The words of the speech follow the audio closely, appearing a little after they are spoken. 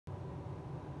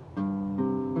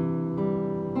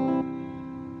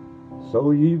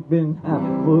So you've been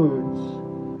having words,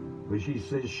 but she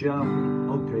says, "Shum,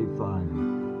 okay,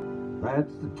 fine.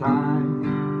 That's the time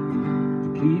to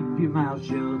keep your mouth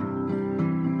shut.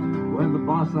 When the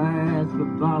boss asks for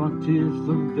volunteers,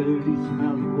 some dirty,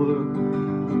 smelly work,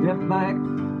 step back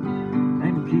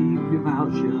and keep your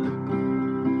mouth shut.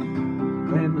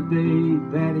 Then the day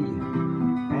that he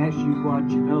asks you what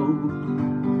you know,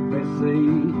 best say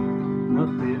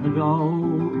nothing at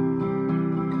all.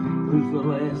 'Cause the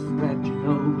less that you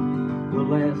know, the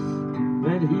less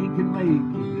that he can make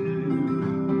you do.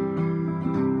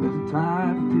 There's a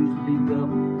time to speak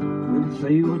up and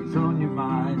say what's on your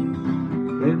mind.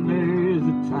 Then there's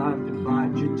a time to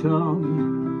bite your tongue.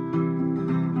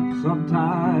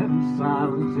 Sometimes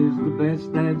silence is the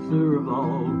best answer of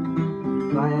all.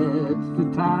 That's the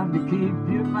time to keep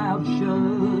your mouth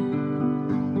shut.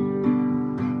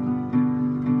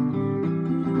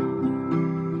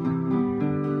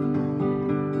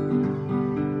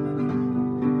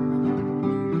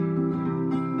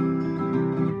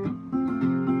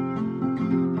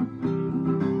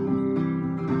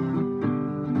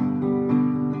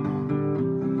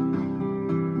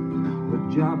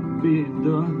 Job being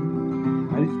done,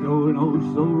 and it's going oh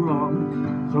so wrong.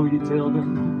 So you tell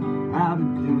them how to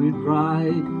do it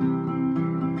right.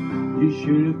 You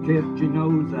should have kept your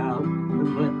nose out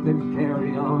and let them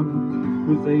carry on,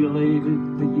 'cause they laid it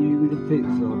for you to fix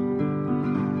up.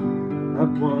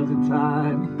 That was a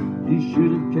time you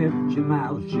should have kept your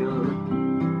mouth shut.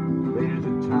 There's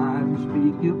a time to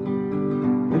speak up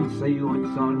and say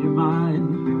what's on your mind.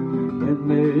 Then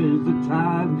there's a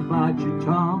time to bite your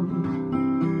tongue.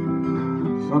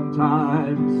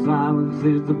 Sometimes silence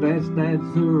is the best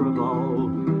answer of all.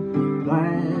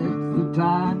 That's the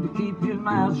time to keep your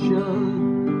mouth shut.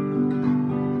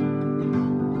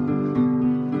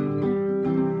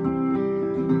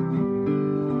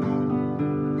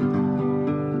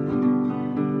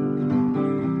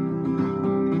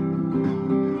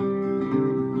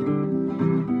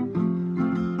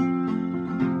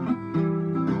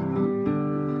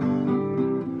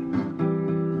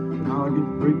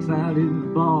 Breaks out in the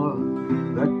bar,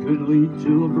 that could lead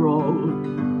to a brawl.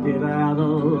 Get out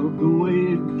of the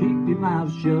way and keep your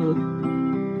mouth shut.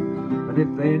 And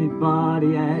if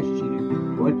anybody asks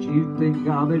you what you think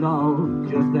of it all,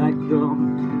 just act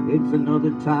dumb. It's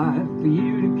another time for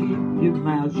you to keep your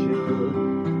mouth shut.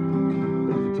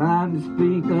 There's a time to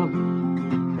speak up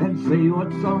and say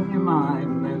what's on your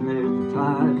mind. Then there's a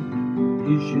time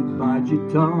you should bite your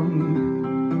tongue.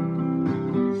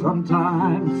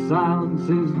 Sometimes silence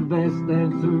is the best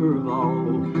answer of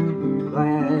all.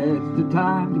 That's the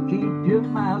time to keep your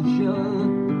mouth shut.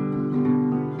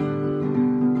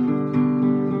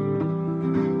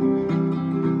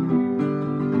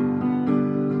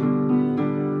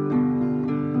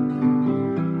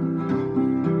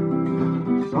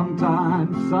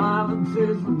 Sometimes silence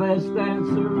is the best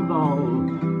answer of all.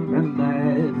 And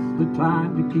that's the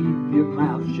time to keep your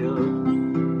mouth shut.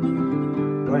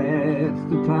 That's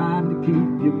the time to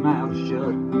keep your mouth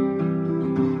shut.